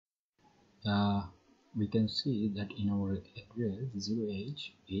we can see that in our address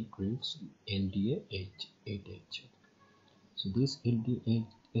 0h it reads LDA 8H. So this LDA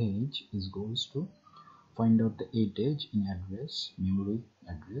 8H is goes to find out the 8H in address, memory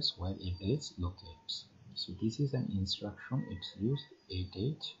address, while it is locates. So this is an instruction. It's used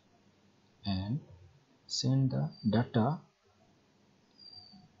 8H and send the data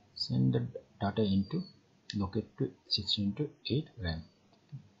into locate to 16:8 RAM.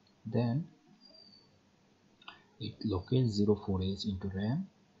 Then it locates 04H into RAM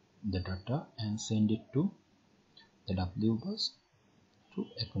the data and send it to the W bus to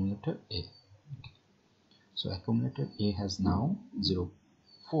accumulator A. So accumulator A has now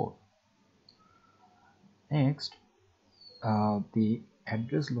 04. Next, the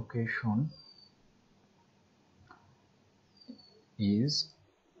address location is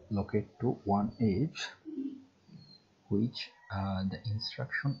locate to 1H, which the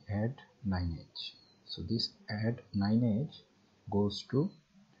instruction add 9H. So this add 9H goes to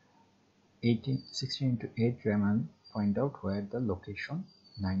 16:8 RAM and find out where the location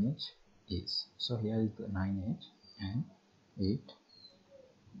 9H is. So here is the 9H and it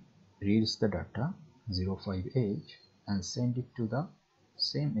reads the data 05H and send it to the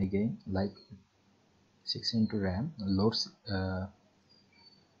same again like 16 to RAM, loads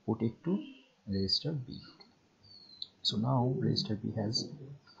put it to register B. So now register B has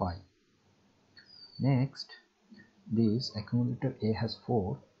 5. Next, this accumulator A has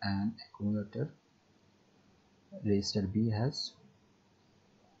 4 and accumulator register B has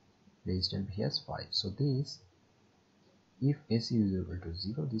 5. So this, if AC is equal to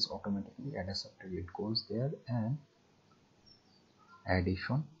 0, this automatically add a subtract, it goes there and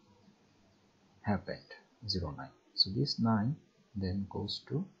addition happened 09. So this 9 then goes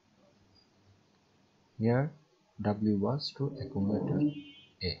to here W was to accumulator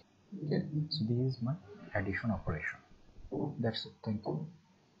A. Okay, so this is my addition operation. That's it. Thank you.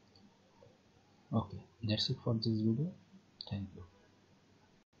 Okay, that's it for this video. Thank you.